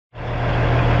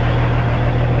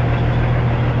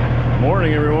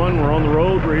morning, everyone. We're on the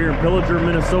road. We're here in Pillager,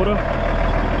 Minnesota.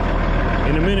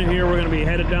 In a minute here, we're going to be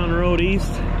headed down the road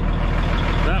east,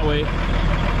 that way,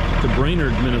 to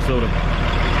Brainerd, Minnesota.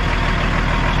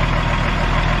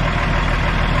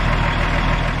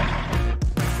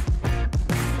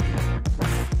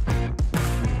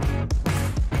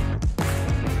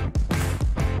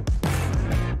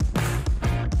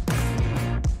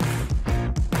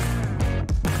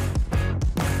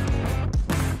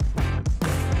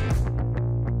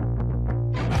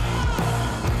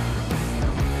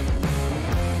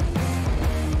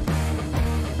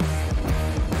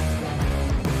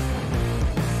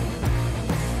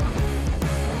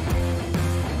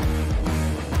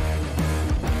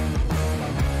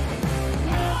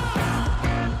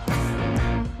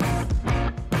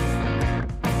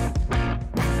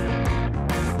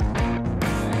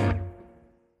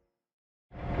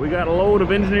 We got a load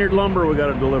of engineered lumber we got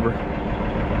to deliver.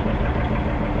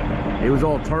 It was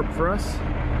all tarp for us.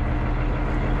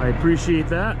 I appreciate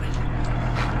that.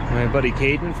 My buddy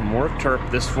Caden from work tarped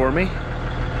this for me.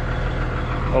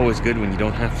 Always good when you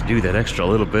don't have to do that extra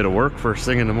little bit of work first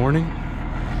thing in the morning.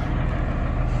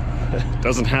 It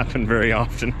doesn't happen very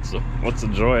often, so let's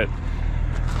enjoy it.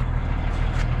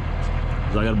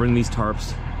 So I got to bring these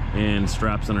tarps and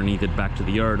straps underneath it back to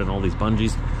the yard, and all these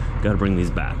bungees. Got to bring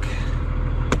these back.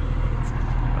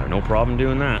 No problem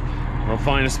doing that. I'll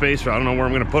find a space for, I don't know where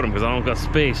I'm gonna put them because I don't got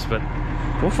space, but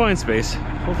we'll find space.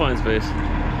 We'll find space. It's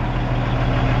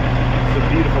a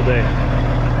beautiful day.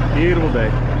 Beautiful day.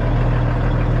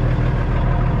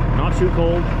 Not too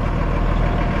cold.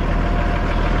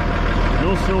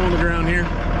 No snow on the ground here.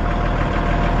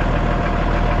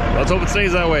 Let's hope it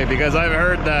stays that way, because I've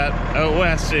heard that out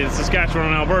west in Saskatchewan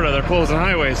and Alberta, they're closing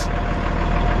highways.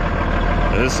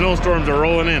 The snowstorms are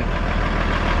rolling in.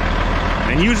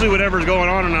 And usually whatever's going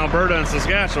on in Alberta and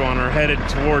Saskatchewan are headed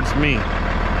towards me.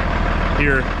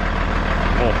 Here,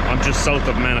 well, I'm just south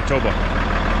of Manitoba.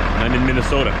 I'm in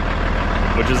Minnesota,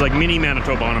 which is like mini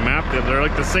Manitoba on a map. They're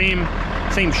like the same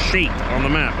shape on the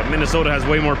map, but Minnesota has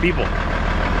way more people.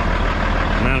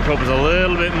 Manitoba's a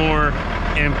little bit more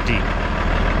empty.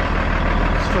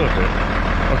 Still a bit.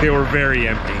 Okay, we're very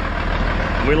empty.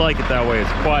 We like it that way,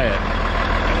 it's quiet.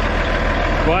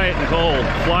 Quiet and cold,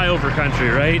 flyover country,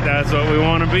 right? That's what we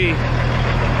want to be.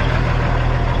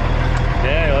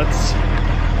 Yeah, let's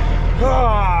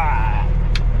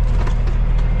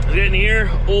getting here.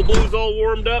 Old Blue's all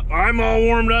warmed up. I'm all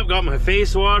warmed up. Got my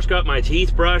face washed, got my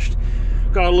teeth brushed.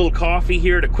 Got a little coffee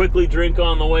here to quickly drink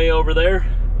on the way over there.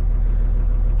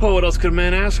 Oh, what else could a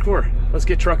man ask for? Let's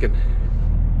get trucking.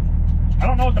 I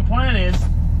don't know what the plan is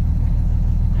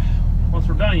once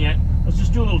we're done yet. Let's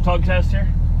just do a little tug test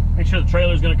here. Make sure the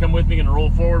trailer's gonna come with me, gonna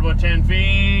roll forward about 10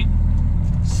 feet.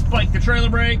 Spike the trailer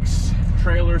brakes.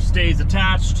 Trailer stays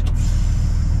attached.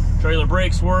 Trailer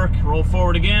brakes work, roll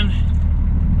forward again.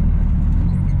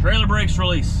 Trailer brakes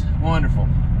release, wonderful.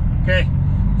 Okay,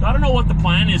 so I don't know what the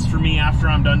plan is for me after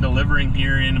I'm done delivering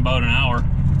here in about an hour.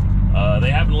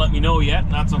 They haven't let me know yet,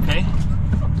 that's okay.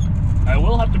 I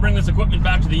will have to bring this equipment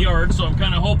back to the yard, so I'm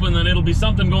kind of hoping that it'll be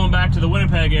something going back to the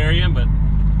Winnipeg area, but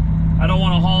I don't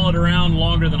want to haul it around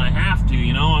longer than I have to,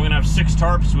 you know. I'm gonna have 6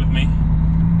 tarps with me.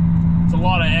 It's a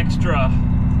lot of extra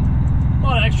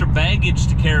baggage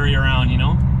to carry around, you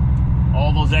know.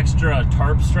 All those extra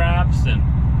tarp straps and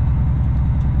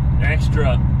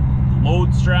extra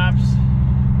load straps.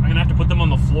 I'm gonna have to put them on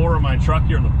the floor of my truck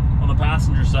here on the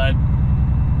passenger side.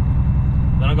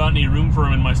 I don't got any room for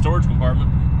them in my storage compartment.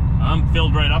 I'm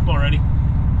filled right up already.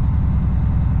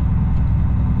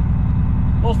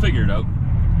 We'll figure it out.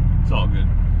 It's all good.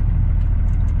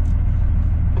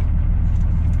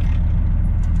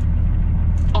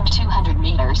 In 200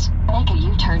 meters, make a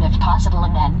U-turn if possible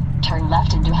and then turn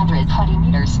left in 220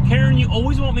 meters. Karen, you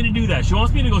always want me to do that. She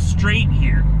wants me to go straight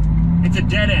here. It's a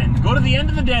dead end. Go to the end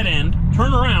of the dead end,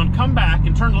 turn around, come back,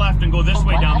 and turn left and go this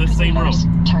way down this same road.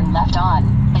 Turn left on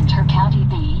Inter County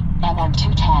B and M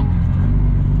 210.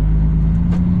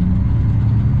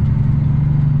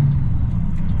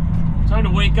 Time to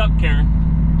wake up, Karen.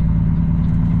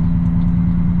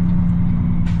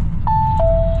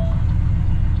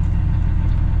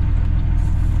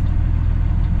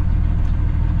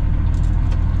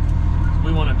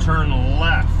 We want to turn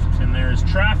left, and there's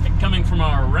traffic coming from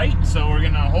our right, so we're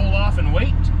going to hold off and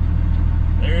wait.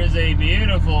 There is a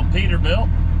beautiful Peterbilt.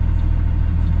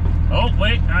 Oh,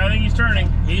 wait, I think he's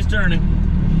turning. He's turning.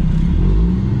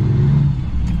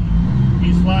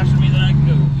 He's flashing me that I can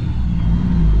go.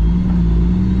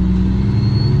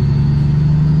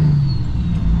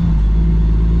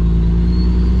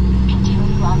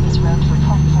 Continue on this road for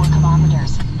 24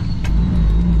 kilometers.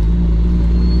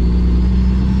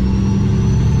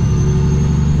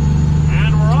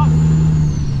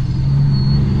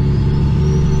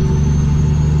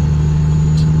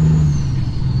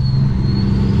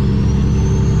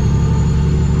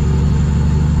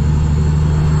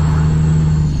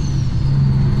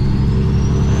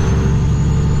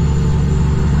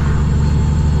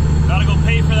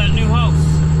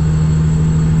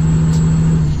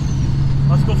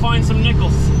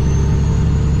 nickels.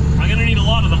 I'm gonna need a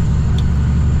lot of them.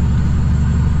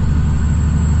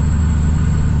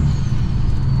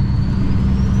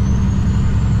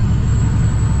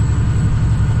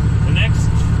 The next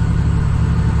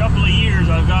couple of years,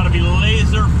 I've got to be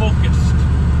laser focused.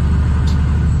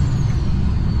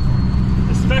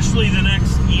 Especially the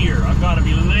next year, I've got to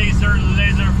be laser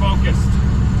focused.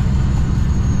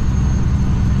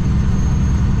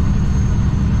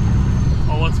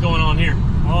 Oh, what's going on here?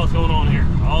 Oh, what's going on here?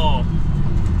 Oh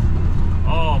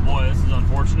boy, this is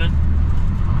unfortunate.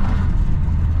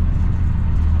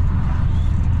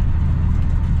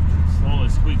 Slowly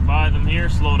squeak by them here,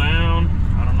 slow down.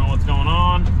 I don't know what's going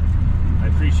on. I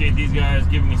appreciate these guys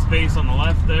giving me space on the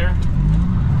left there.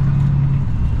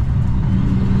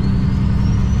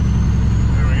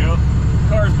 There we go.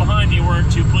 Cars behind you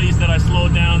weren't too pleased that I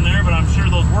slowed down there, but I'm sure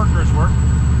those workers were.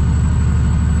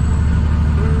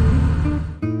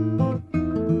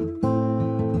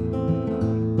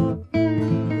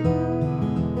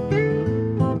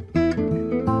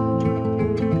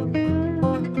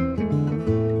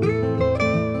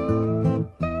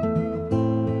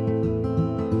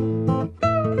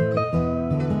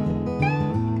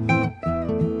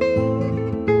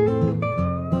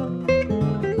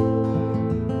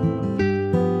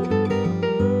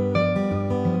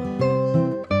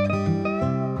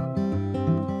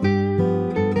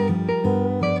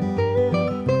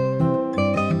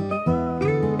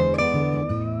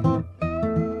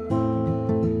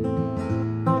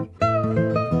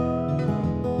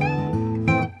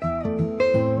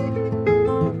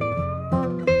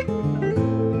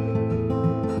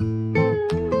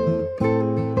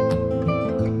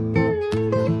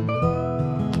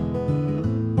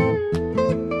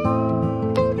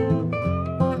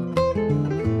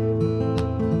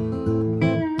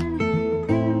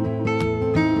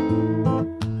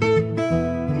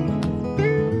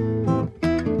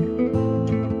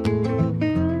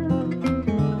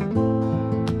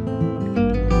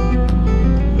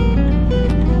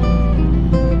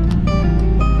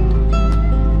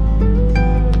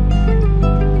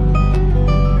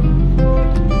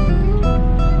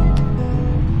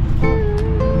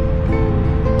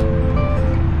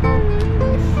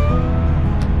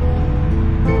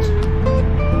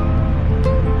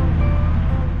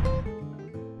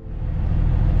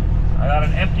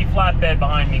 Flatbed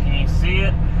behind me. Can you see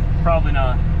it? Probably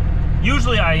not.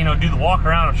 Usually I, do the walk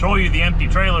around and show you the empty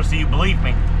trailer so you believe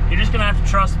me. You're just gonna have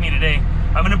to trust me today.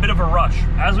 I'm in a bit of a rush.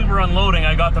 As we were unloading,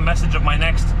 I got the message of my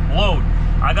next load.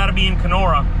 I gotta be in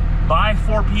Kenora by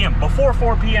 4 p.m. Before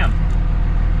 4 p.m.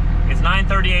 It's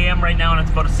 9:30 a.m. right now and it's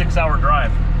about a 6-hour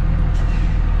drive.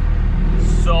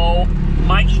 So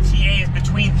my ETA is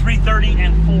between 3:30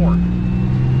 and 4.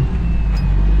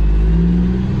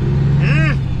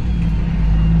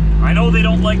 I know they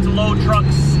don't like to load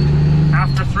trucks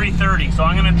after 3:30, so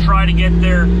I'm going to try to get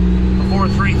there before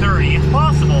 3:30. It's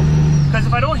possible, because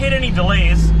if I don't hit any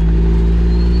delays,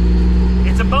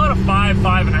 it's about a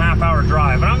 5.5 hour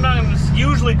drive. And I'm not going to,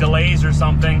 usually delays or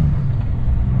something.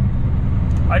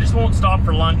 I just won't stop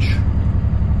for lunch.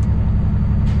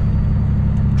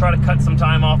 Try to cut some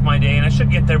time off my day, and I should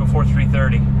get there before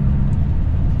 3:30.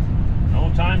 No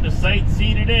time to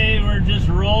sightsee today. We're just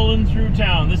rolling through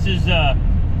town. This is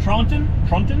Tronton,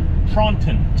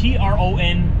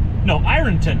 T-R-O-N, no,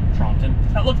 Ironton, Tronton.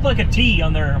 That looked like a T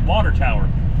on their water tower.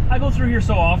 I go through here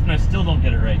so often, I still don't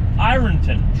get it right.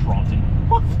 Ironton, Tronton.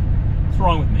 What's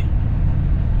wrong with me?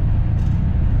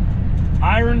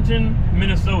 Ironton,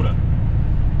 Minnesota.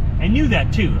 I knew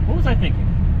that too. What was I thinking?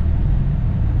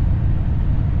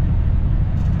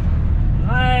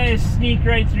 I sneak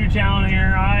right through town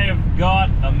here. I have got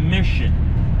a mission.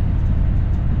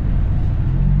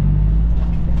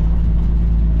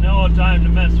 No time to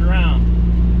mess around.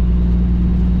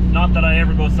 Not that I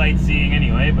ever go sightseeing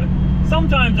anyway, but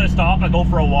sometimes I stop, I go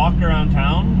for a walk around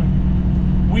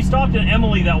town. We stopped in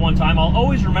Emily that one time. I'll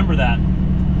always remember that,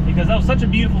 because that was such a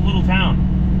beautiful little town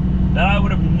that I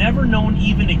would have never known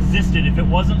even existed if it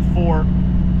wasn't for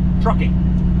trucking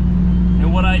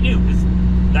and what I do. Because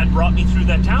that brought me through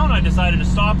that town. I decided to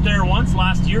stop there once.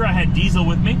 Last year I had Diesel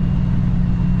with me.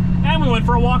 And we went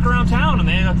for a walk around town, and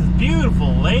they got this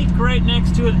beautiful lake right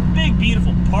next to it. Big,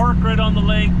 beautiful park right on the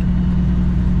lake.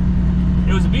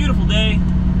 It was a beautiful day.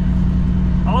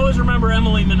 I'll always remember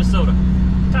Emily, Minnesota.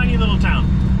 Tiny little town.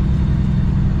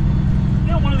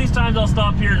 One of these times I'll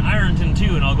stop here in Ironton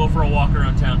too, and I'll go for a walk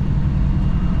around town.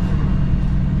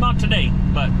 Not today,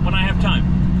 but when I have time.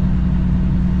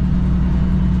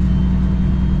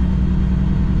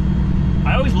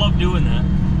 I always love doing that.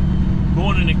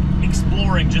 Going and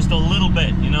exploring just a little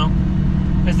bit,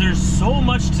 Because there's so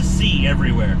much to see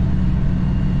everywhere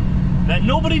that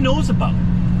nobody knows about.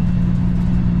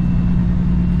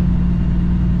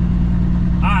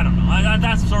 I don't know.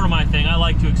 That's sort of my thing. I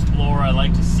like to explore. I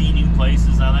like to see new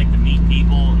places. I like to meet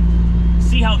people and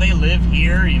see how they live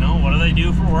here. You know, what do they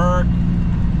do for work?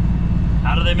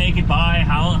 How do they make it by?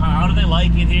 How do they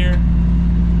like it here?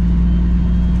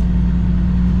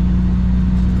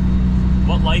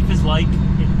 What life is like?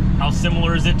 How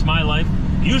similar is it to my life?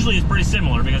 Usually it's pretty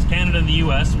similar because Canada and the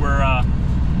US, we're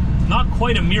not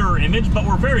quite a mirror image, but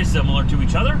we're very similar to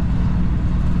each other.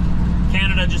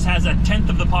 Canada just has 1/10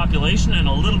 of the population and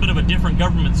a little bit of a different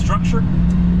government structure.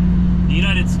 The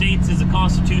United States is a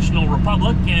constitutional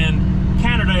republic and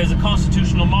Canada is a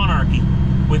constitutional monarchy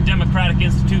with democratic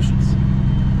institutions.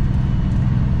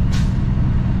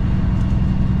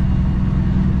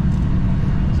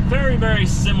 It's a very, very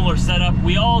similar setup.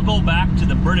 We all go back to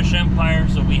the British Empire,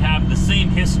 so we have the same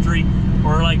history.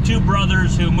 We're like two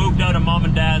brothers who moved out of mom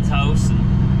and dad's house, and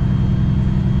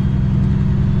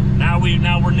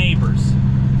now we're neighbors.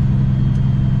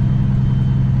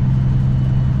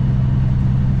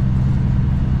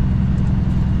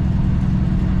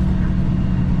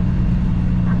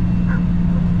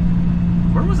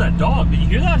 Where was that dog? Did you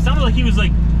hear that? It sounded like he was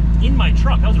like in my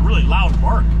truck. That was a really loud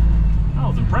bark. That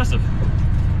was impressive.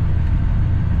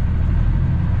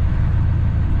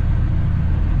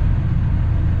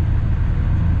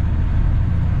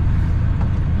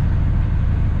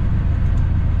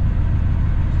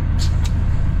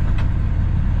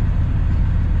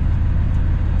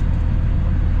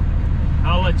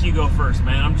 You go first,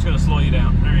 man. I'm just gonna slow you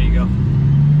down. There you go.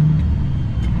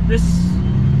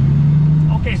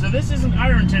 Okay, so this isn't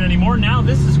Ironton anymore. Now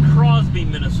this is Crosby,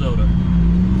 Minnesota.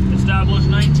 Established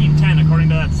 1910, according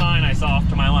to that sign I saw off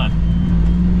to my left.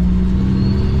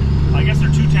 I guess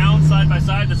they're two towns side by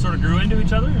side that sort of grew into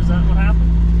each other. Is that what happened?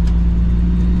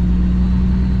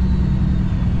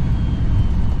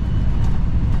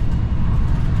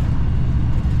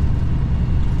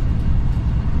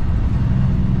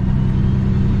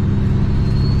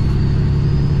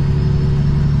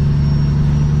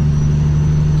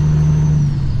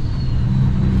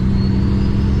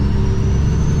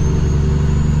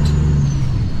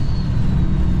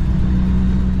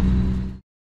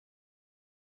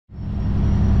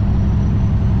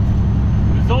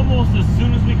 As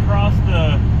soon as we crossed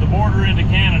the border into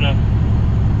Canada,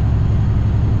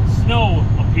 snow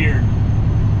appeared.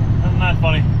 Isn't that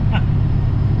funny?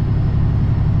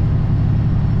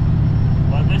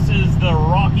 But this is the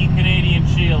Rocky Canadian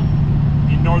Shield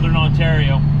in northern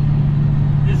Ontario.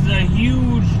 This is a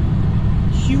huge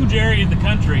area of the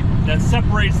country that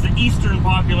separates the eastern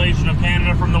population of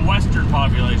Canada from the western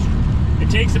population. It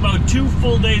takes about 2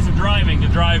 full days of driving to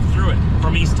drive through it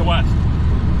from east to west.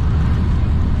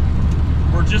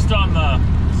 We're just on the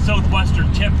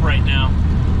southwestern tip right now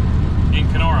in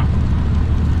Kenora.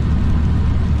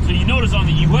 So you notice on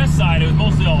the US side it was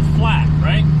mostly all flat,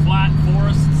 right? Flat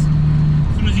forests.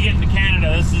 As soon as you get into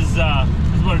Canada, this is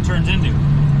what it turns into.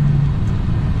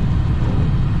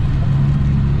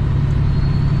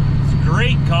 It's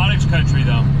great cottage country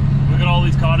though. Look at all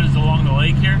these cottages along the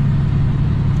lake here.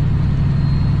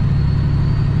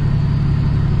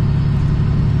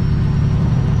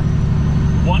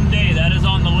 One day, that is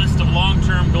on the list of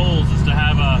long-term goals, is to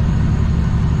have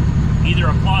either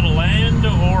a plot of land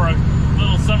or a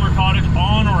little summer cottage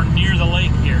on or near the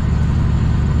lake here.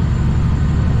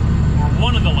 Or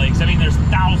one of the lakes. I mean, there's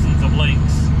thousands of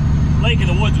lakes. Lake of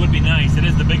the Woods would be nice. It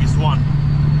is the biggest one.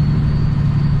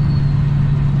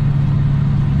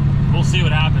 We'll see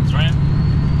what happens, right?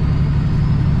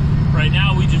 Right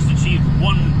now, we just achieved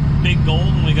one big goal,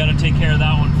 and we got to take care of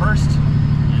that one first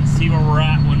and see where we're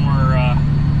at when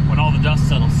when all the dust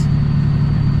settles.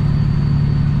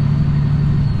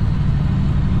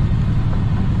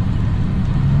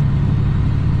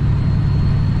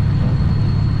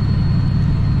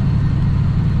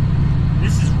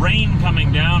 This is rain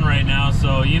coming down right now,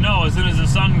 so you know as soon as the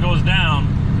sun goes down,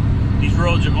 these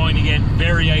roads are going to get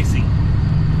very icy.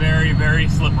 Very, very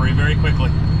slippery, very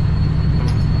quickly.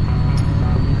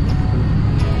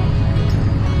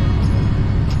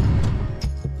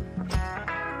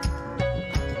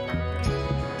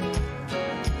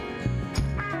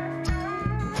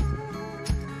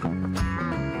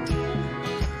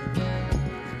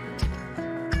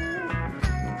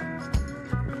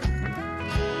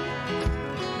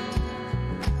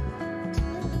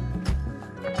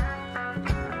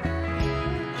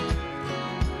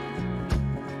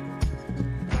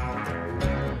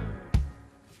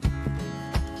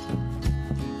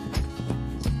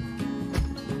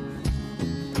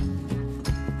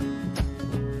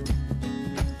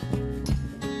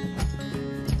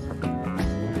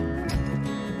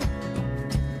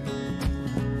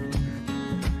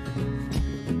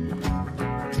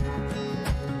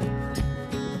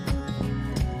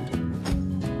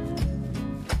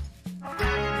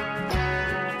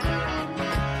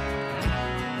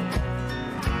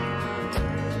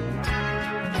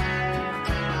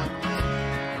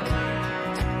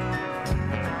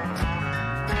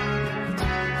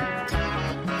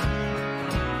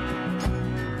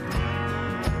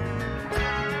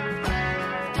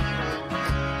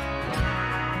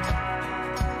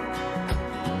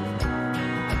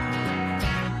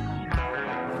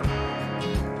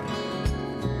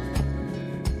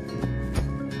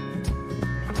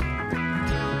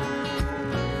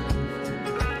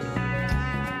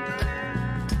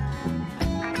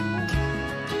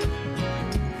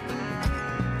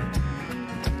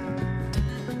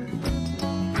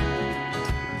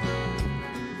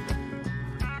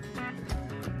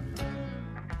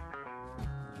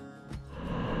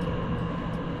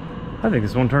 I think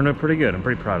this one turned out pretty good. I'm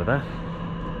pretty proud of that.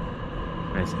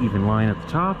 Nice even line at the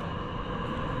top.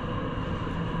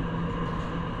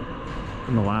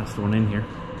 And the last one in here.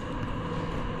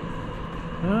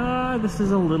 This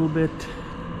is a little bit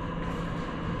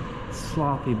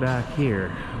sloppy back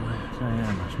here.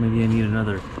 Maybe I need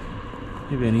another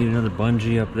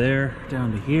bungee up there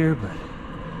down to here, but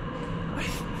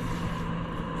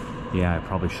yeah, I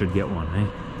probably should get one, eh?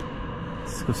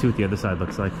 Let's go see what the other side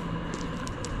looks like.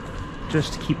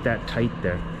 Just to keep that tight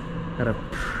there. Got a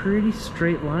pretty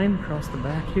straight line across the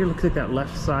back here. Looks like that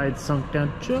left side sunk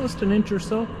down just an inch or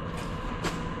so.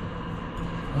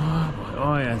 Oh boy,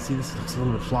 oh yeah, see this looks a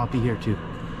little bit floppy here too.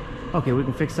 Okay, we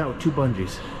can fix that with 2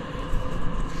 bungees.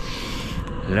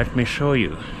 Let me show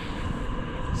you.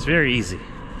 It's very easy.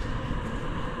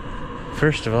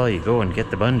 First of all, you go and get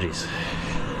the bungees.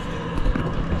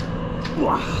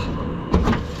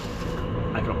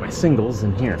 I got my singles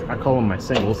in here. I call them my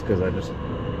singles because I just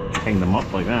hang them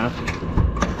up like that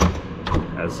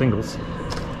as singles,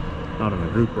 not in a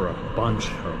group or a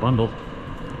bunch or a bundle.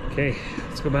 Okay,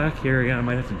 let's go back here again. I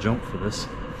might have to jump for this.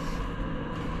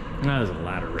 There's a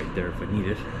ladder right there if I need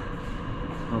it.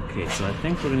 Okay, so I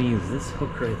think we're gonna use this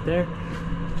hook right there.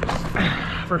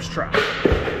 First try.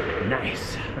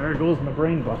 Nice. There goes my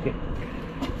brain bucket.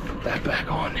 Put that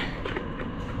back on.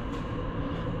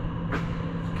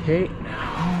 Okay,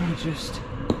 now we just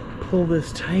pull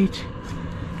this tight.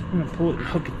 I'm gonna pull it and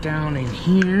hook it down in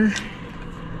here.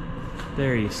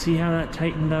 There, you see how that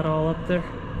tightened that all up there?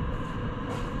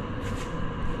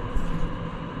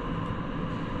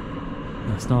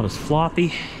 That's not as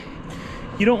floppy.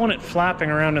 You don't want it flapping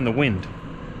around in the wind.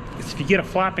 Because if you get a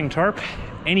flapping tarp,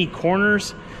 any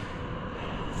corners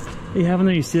you have in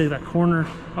there, you see like that corner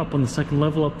up on the second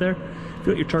level up there? If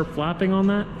you got your tarp flapping on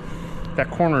that,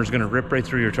 that corner is gonna rip right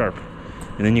through your tarp.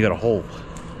 And then you got a hole.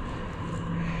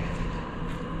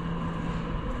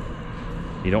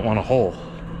 You don't want a hole.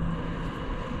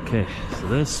 Okay, so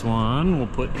this one we'll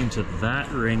put into that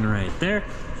ring right there.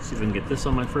 See if we can get this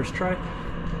on my first try.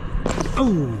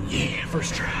 Oh yeah,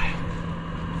 first try.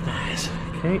 Nice.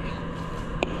 Okay.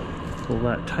 Pull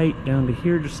that tight down to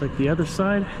here just like the other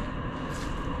side.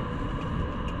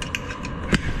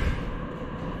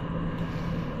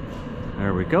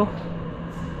 There we go.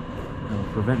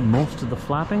 That'll prevent most of the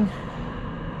flapping.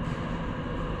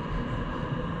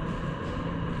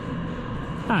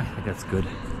 I think that's good.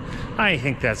 I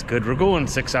think that's good. We're going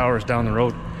 6 hours down the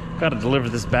road. Got to deliver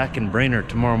this back in Brainerd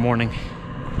tomorrow morning.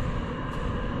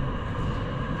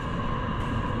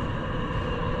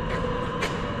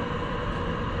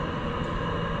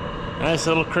 Nice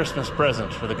little Christmas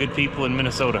present for the good people in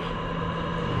Minnesota.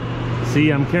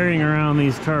 See, I'm carrying around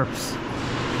these tarps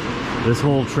this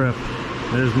whole trip.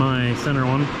 There's my center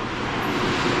one.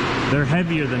 They're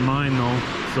heavier than mine though,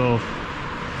 so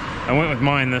I went with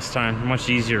mine this time. Much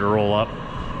easier to roll up.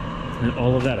 And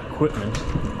all of that equipment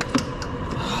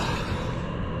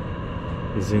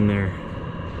is in there,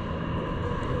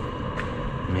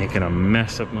 making a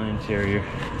mess of my interior.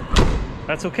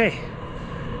 That's okay,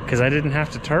 because I didn't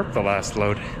have to tarp the last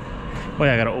load. Oh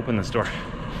yeah, I gotta open this door.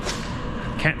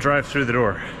 Can't drive through the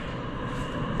door.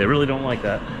 They really don't like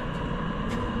that.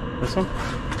 This one?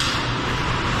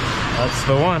 That's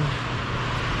the one.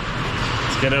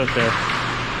 Let's get out there.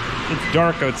 It's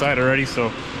dark outside already,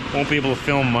 so won't be able to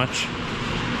film much.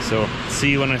 So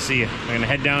see you when I see you. I'm gonna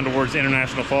head down towards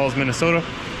International Falls, Minnesota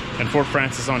and Fort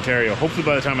Francis, Ontario. Hopefully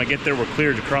by the time I get there, we're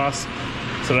cleared to cross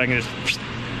so that I can just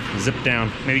zip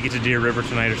down. Maybe get to Deer River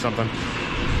tonight or something.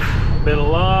 Been a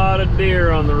lot of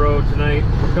deer on the road tonight.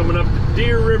 We're coming up to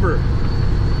Deer River.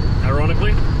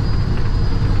 Ironically,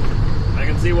 I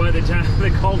can see why they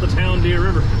called the town Deer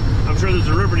River. I'm sure there's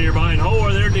a river nearby, and oh,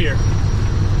 are there deer?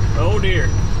 Oh dear.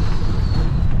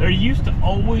 There used to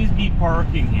always be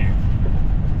parking here,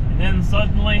 and then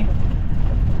suddenly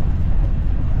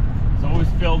it's always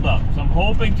filled up. So I'm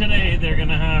hoping today they're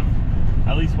gonna have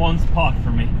at least one spot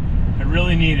for me. I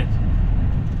really need it.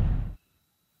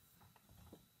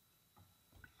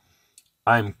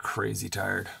 I'm crazy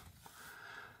tired.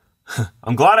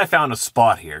 I'm glad I found a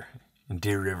spot here in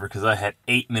Deer River because I had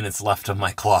 8 minutes left on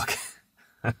my clock.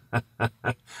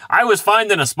 I was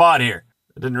finding a spot here.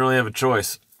 I didn't really have a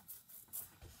choice.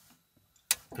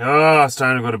 Oh, it's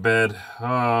time to go to bed. Oh,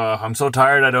 I'm so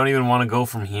tired I don't even want to go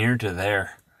from here to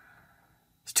there.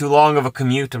 It's too long of a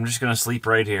commute. I'm just going to sleep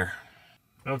right here.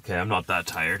 Okay, I'm not that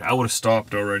tired. I would have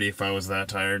stopped already if I was that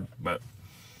tired, but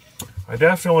I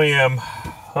definitely am.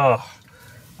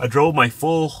 I drove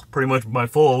pretty much my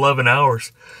full 11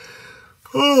 hours.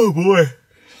 Oh boy,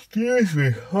 excuse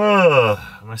me.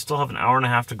 And I still have an hour and a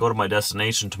half to go to my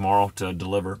destination tomorrow to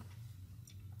deliver.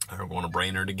 We're going to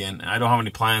Brainerd again. I don't have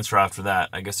any plans for after that.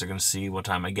 I guess they're going to see what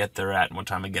time I get there at and what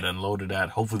time I get unloaded at.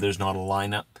 Hopefully there's not a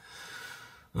lineup.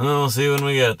 We'll see when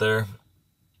we get there.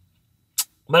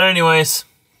 But anyways.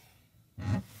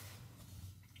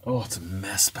 Oh, it's a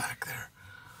mess back there.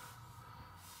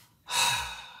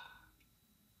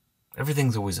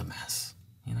 Everything's always a mess,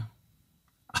 you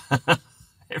know?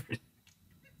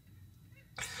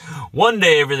 One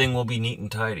day everything will be neat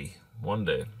and tidy. One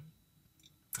day.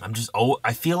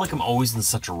 I feel like I'm always in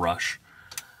such a rush.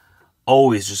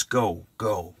 Always just go,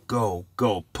 go, go,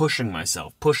 go. Pushing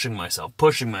myself, pushing myself,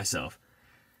 pushing myself.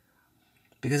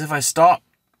 Because if I stop,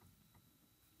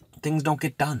 things don't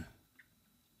get done.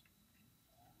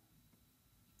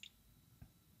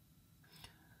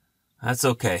 That's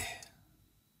okay.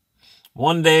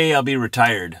 One day I'll be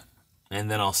retired.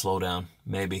 And then I'll slow down.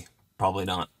 Maybe. Probably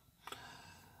not.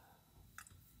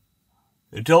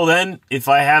 Until then, if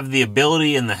I have the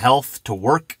ability and the health to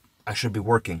work, I should be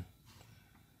working.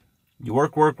 You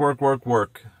work, work, work, work,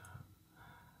 work.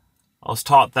 I was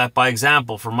taught that by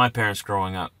example from my parents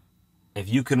growing up. If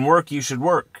you can work, you should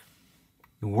work.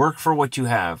 You work for what you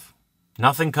have.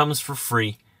 Nothing comes for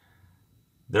free.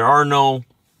 There are no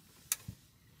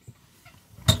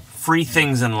free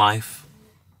things in life.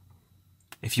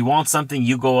 If you want something,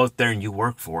 you go out there and you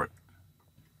work for it.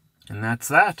 And that's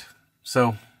that.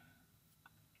 So,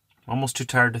 almost too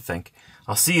tired to think.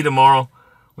 I'll see you tomorrow.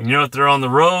 When you're out there on the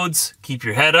roads, keep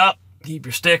your head up. Keep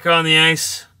your stick on the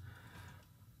ice.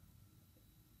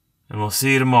 And we'll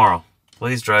see you tomorrow.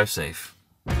 Please drive safe.